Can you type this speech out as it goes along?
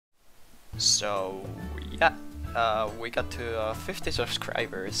So yeah, we got to 50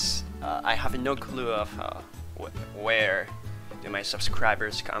 subscribers. I have no clue of where do my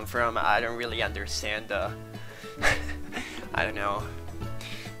subscribers come from. I don't really understand. I don't know.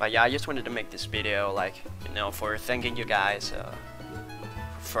 But yeah, I just wanted to make this video, like, you know, for thanking you guys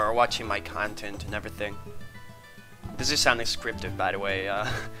for watching my content and everything. This is sounding scripted, by the way.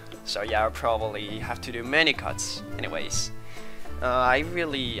 So yeah, I'll probably have to do many cuts. Anyways. I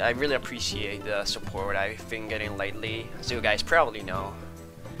really appreciate the support I've been getting lately, as you guys probably know.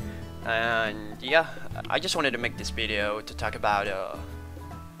 And yeah, I just wanted to make this video to talk about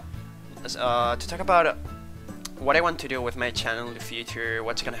what I want to do with my channel in the future,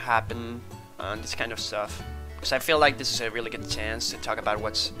 what's gonna happen, and this kind of stuff. Because I feel like this is a really good chance to talk about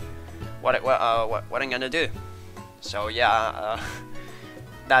what I'm gonna do. So yeah,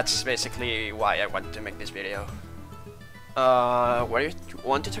 that's basically why I wanted to make this video. What I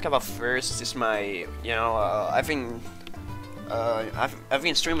want to talk about first is my, you know, I've been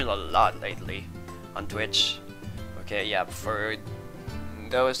streaming a lot lately on Twitch. Okay, yeah, for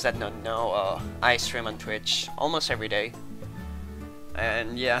those that don't know, I stream on Twitch almost every day,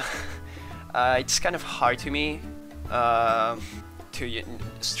 and yeah, it's kind of hard to me to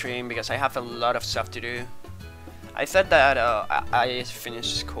stream because I have a lot of stuff to do. I thought that I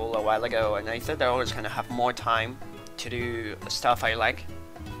finished school a while ago, and I thought that I was gonna have more time to do stuff I like,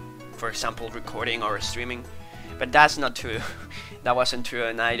 for example recording or streaming, but that's not true. That wasn't true,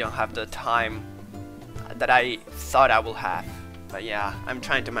 and I don't have the time that I thought I will have. But yeah, I'm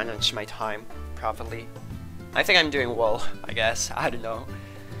trying to manage my time properly. I think I'm doing well, I guess. I don't know,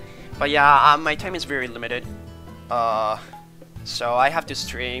 but yeah, my time is very limited, so I have to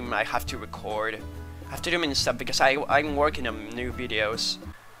stream, I have to record, I have to do many stuff because I'm working on new videos.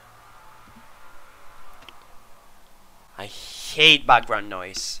 I hate background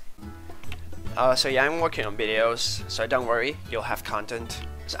noise. So yeah, I'm working on videos, so don't worry, you'll have content.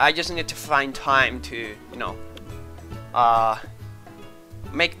 So I just need to find time to, you know,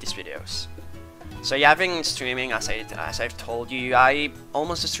 make these videos. So yeah, I've been streaming, as I've told you. I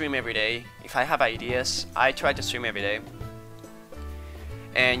almost stream every day. If I have ideas, I try to stream every day.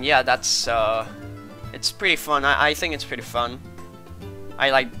 And yeah, that's it's pretty fun. I think it's pretty fun. I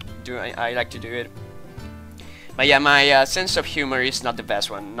like to do it. But yeah, my sense of humor is not the best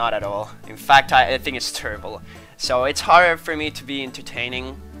one, not at all. In fact, I think it's terrible. So it's harder for me to be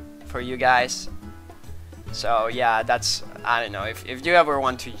entertaining for you guys. So yeah, that's, I don't know, if you ever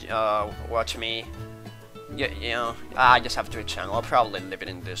want to watch me, you know, I just have Twitch channel. I'll probably leave it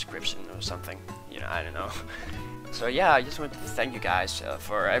in the description or something, you know, I don't know. So yeah, I just want to thank you guys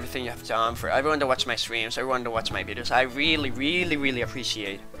for everything you have done, for everyone to watch my streams, everyone to watch my videos. I really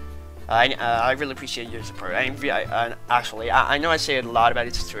appreciate. I really appreciate your support. Actually, I know I say it a lot, but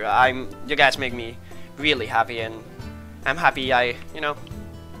it's true. You guys make me really happy, and I'm happy. You know,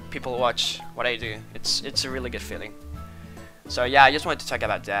 people watch what I do. It's a really good feeling. So yeah, I just wanted to talk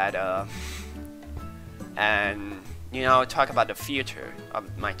about that, and you know, talk about the future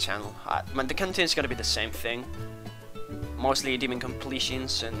of my channel. The content is gonna be the same thing, mostly demon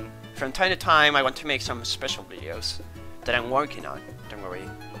completions, and from time to time, I want to make some special videos that I'm working on. Don't worry.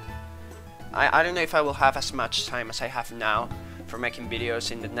 I don't know if I will have as much time as I have now for making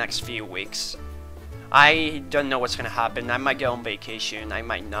videos in the next few weeks. I don't know what's gonna happen. I might go on vacation, I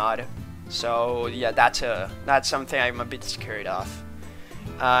might not. So yeah, that's something I'm a bit scared of.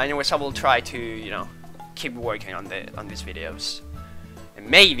 Anyways, I will try to, you know, keep working on these videos, and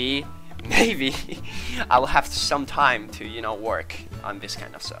maybe I will have some time to, you know, work on this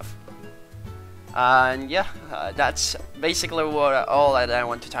kind of stuff. And yeah, that's basically all that I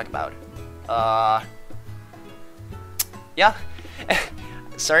want to talk about. Yeah.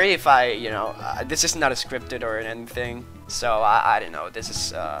 Sorry if you know, this is not a scripted or anything, so I don't know, this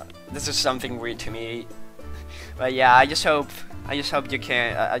is something weird to me. But yeah, I just hope you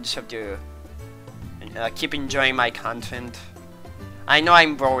can, I just hope you keep enjoying my content. I know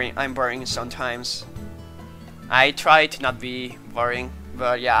I'm boring sometimes. I try to not be boring,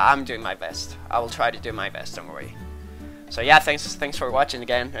 but yeah, I'm doing my best. I will try to do my best, don't worry. So yeah, thanks for watching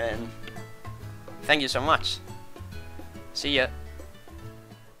again, and thank you so much. See ya.